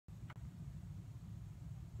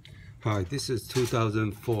Hi, this is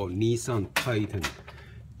 2004 Nissan Titan.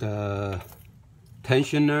 The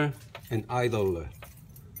tensioner and idler.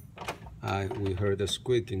 We heard the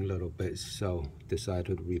squeaking a little bit, so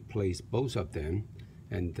decided to replace both of them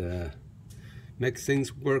and make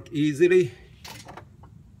things work easily.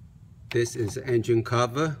 This is the engine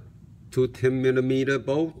cover, two 10mm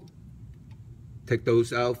bolt. Take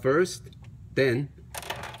those out first, then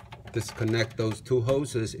disconnect those two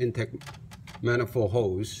hoses, intake manifold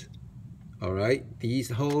hose. All right, these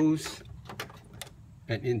hose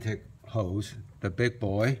and intake hose, the big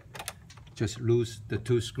boy, just loose the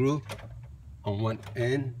two screws on one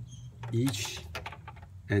end each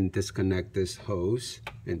and disconnect this hose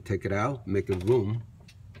and take it out, make a room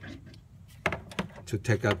to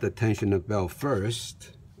take out the tensioner belt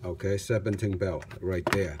first. Okay, 17 belt right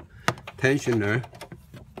there. Tensioner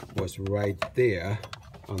was right there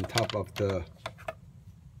on top of the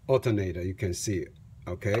alternator, you can see it.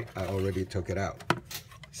 Okay, I already took it out.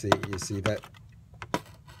 See, you see that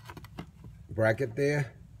bracket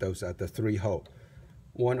there? Those are the three holes.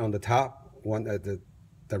 One on the top, one at the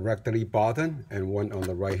directly bottom, and one on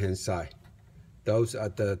the right hand side. Those are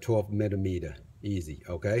the 12mm, easy,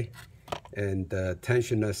 okay? And the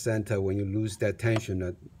tensioner center, when you lose that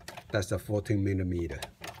tensioner, that's a 14mm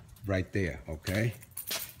right there, okay?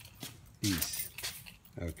 These,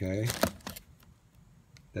 okay?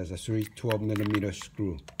 There's a 12mm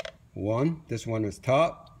screw. This one is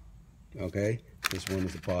top, okay? This one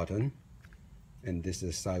is the bottom, and this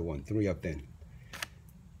is side one, three of them.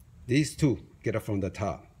 These two, get it from the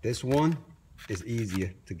top. This one is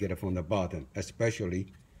easier to get it from the bottom,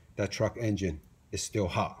 especially that truck engine is still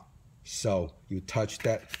hot. So you touch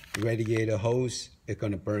that radiator hose, it's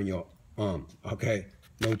gonna burn your arm, okay?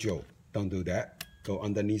 No joke, don't do that. Go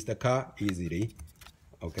underneath the car easily,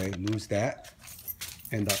 okay? Lose that.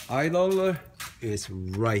 And the idler is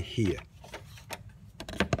right here.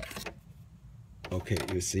 Okay,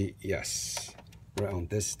 you see, yes, right on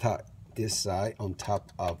this side on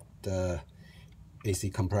top of the AC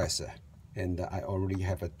compressor. And I already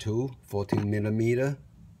have a 14mm,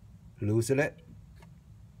 loosen it.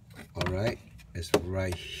 All right, it's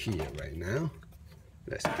right here right now.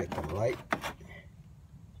 Let's get the light.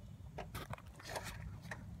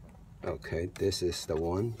 Okay, this is the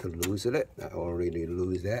one to loosen it. I already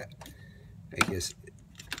lose that. I guess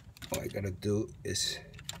all I gotta do is,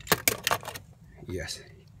 yes,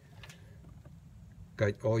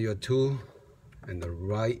 got all your tool and the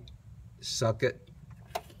right socket,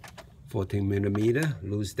 14mm,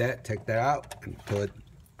 lose that, take that out and put,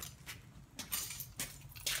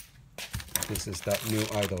 this is that new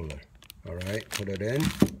idler. All right, put it in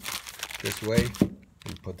this way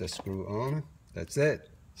and put the screw on. That's it.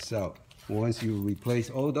 So once you replace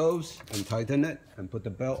all those and tighten it and put the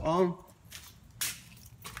belt on,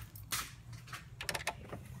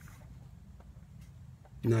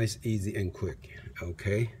 nice, easy, and quick.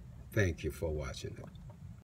 Okay, thank you for watching it.